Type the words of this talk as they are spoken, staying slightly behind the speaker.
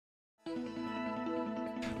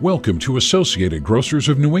Welcome to Associated Grocers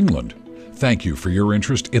of New England. Thank you for your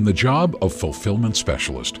interest in the job of Fulfillment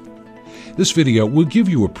Specialist. This video will give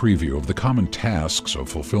you a preview of the common tasks a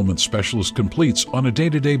Fulfillment Specialist completes on a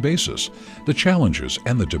day-to-day basis, the challenges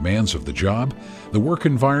and the demands of the job, the work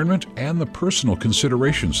environment, and the personal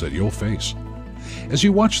considerations that you'll face. As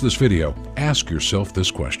you watch this video, ask yourself this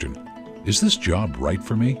question: is this job right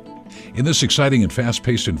for me? In this exciting and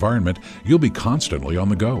fast-paced environment, you'll be constantly on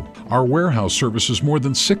the go. Our warehouse services more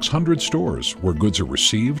than 600 stores where goods are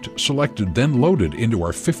received, selected, then loaded into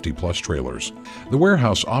our 50-plus trailers. The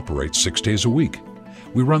warehouse operates 6 days a week.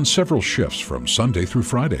 We run several shifts from Sunday through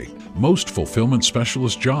Friday. Most fulfillment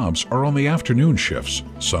specialist jobs are on the afternoon shifts,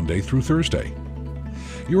 Sunday through Thursday.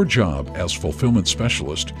 Your job as fulfillment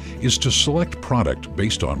specialist is to select product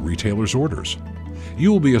based on retailers' orders.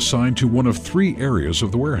 You will be assigned to one of 3 areas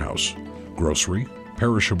of the warehouse: grocery,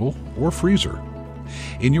 perishable, or freezer.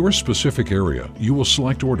 In your specific area, you will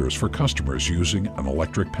select orders for customers using an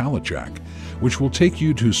electric pallet jack, which will take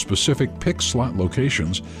you to specific pick slot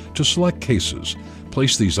locations to select cases,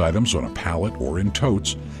 place these items on a pallet or in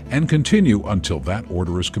totes, and continue until that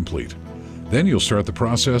order is complete. Then you'll start the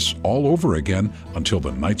process all over again until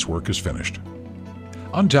the night's work is finished.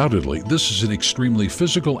 Undoubtedly, this is an extremely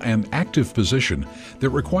physical and active position that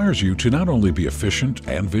requires you to not only be efficient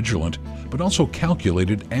and vigilant, but also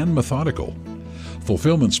calculated and methodical.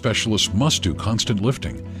 Fulfillment specialists must do constant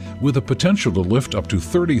lifting, with the potential to lift up to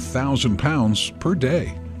 30,000 pounds per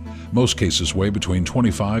day. Most cases weigh between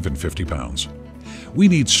 25 and 50 pounds. We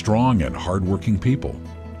need strong and hardworking people.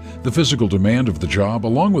 The physical demand of the job,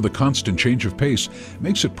 along with a constant change of pace,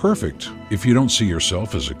 makes it perfect if you don't see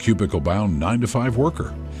yourself as a cubicle-bound 9-to-5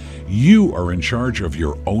 worker. You are in charge of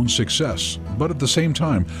your own success, but at the same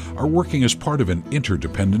time are working as part of an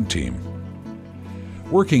interdependent team.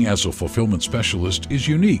 Working as a fulfillment specialist is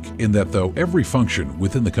unique in that though every function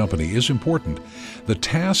within the company is important, the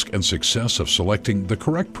task and success of selecting the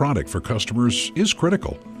correct product for customers is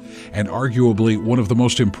critical, and arguably one of the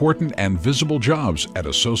most important and visible jobs at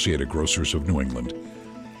Associated Grocers of New England.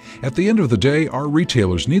 At the end of the day, our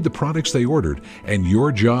retailers need the products they ordered, and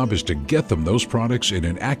your job is to get them those products in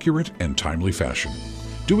an accurate and timely fashion.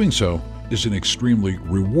 Doing so is an extremely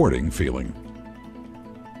rewarding feeling.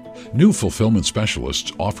 New fulfillment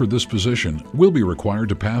specialists offered this position will be required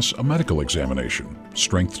to pass a medical examination,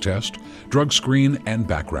 strength test, drug screen, and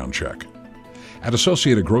background check. At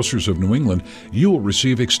Associated Grocers of New England, you will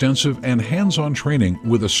receive extensive and hands-on training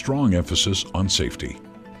with a strong emphasis on safety.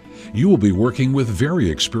 You will be working with very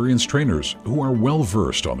experienced trainers who are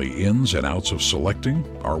well-versed on the ins and outs of selecting,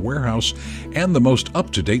 our warehouse, and the most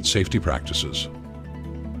up-to-date safety practices.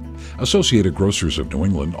 Associated Grocers of New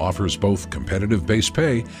England offers both competitive base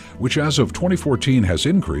pay, which as of 2014 has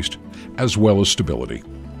increased, as well as stability.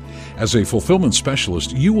 As a fulfillment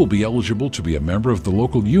specialist, you will be eligible to be a member of the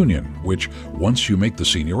local union, which, once you make the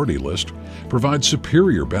seniority list, provides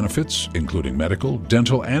superior benefits, including medical,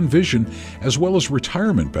 dental, and vision, as well as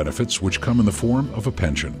retirement benefits which come in the form of a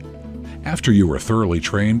pension. After you are thoroughly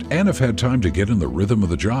trained and have had time to get in the rhythm of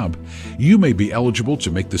the job, you may be eligible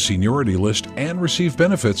to make the seniority list and receive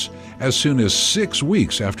benefits as soon as 6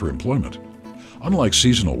 weeks after employment. Unlike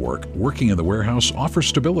seasonal work, working in the warehouse offers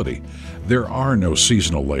stability. There are no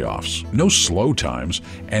seasonal layoffs, no slow times,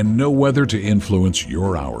 and no weather to influence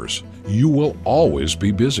your hours. You will always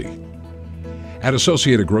be busy. At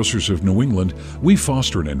Associated Grocers of New England, we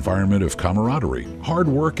foster an environment of camaraderie, hard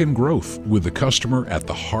work, and growth, with the customer at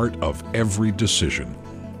the heart of every decision.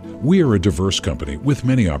 We are a diverse company with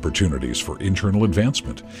many opportunities for internal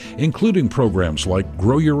advancement, including programs like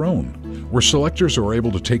Grow Your Own, where selectors are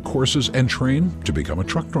able to take courses and train to become a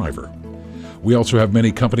truck driver. We also have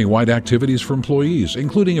many company-wide activities for employees,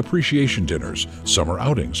 including appreciation dinners, summer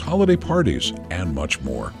outings, holiday parties, and much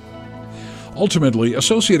more. Ultimately,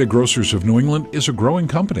 Associated Grocers of New England is a growing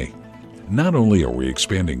company. Not only are we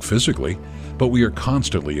expanding physically, but we are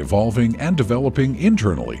constantly evolving and developing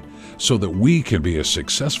internally so that we can be as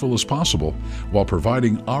successful as possible while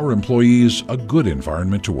providing our employees a good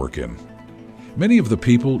environment to work in. Many of the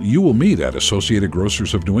people you will meet at Associated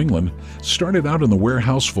Grocers of New England started out in the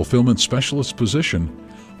warehouse fulfillment specialist position,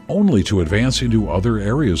 only to advance into other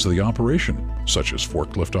areas of the operation, such as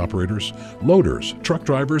forklift operators, loaders, truck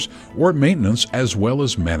drivers, or maintenance, as well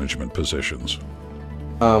as management positions.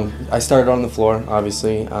 I started on the floor,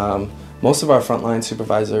 obviously. Most of our frontline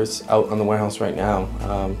supervisors out on the warehouse right now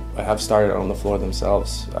have started on the floor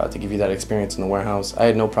themselves to give you that experience in the warehouse. I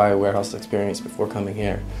had no prior warehouse experience before coming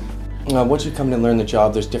here. Once you come in and learn the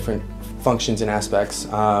job, there's different functions and aspects.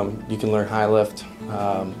 You can learn high lift.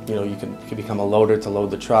 You can become a loader to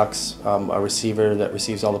load the trucks, a receiver that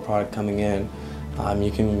receives all the product coming in.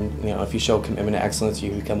 You can, if you show commitment to excellence,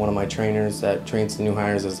 you become one of my trainers that trains the new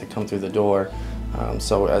hires as they come through the door.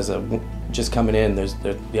 So just coming in, there's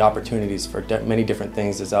the opportunities for many different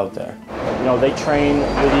things is out there. They train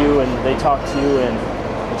with you and they talk to you,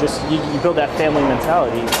 and just you build that family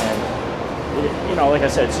mentality. And like I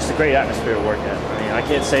said, it's just a great atmosphere to work at. I mean, I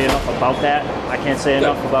can't say enough about that. I can't say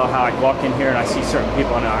enough about how I walk in here and I see certain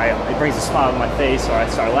people and it brings a smile to my face, or I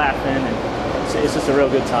start laughing, and it's just a real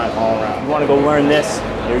good time all around. You want to go learn this,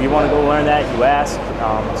 or you want to go learn that, you ask.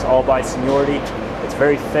 It's all by seniority. It's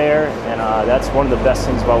very fair, and that's one of the best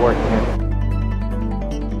things about working here.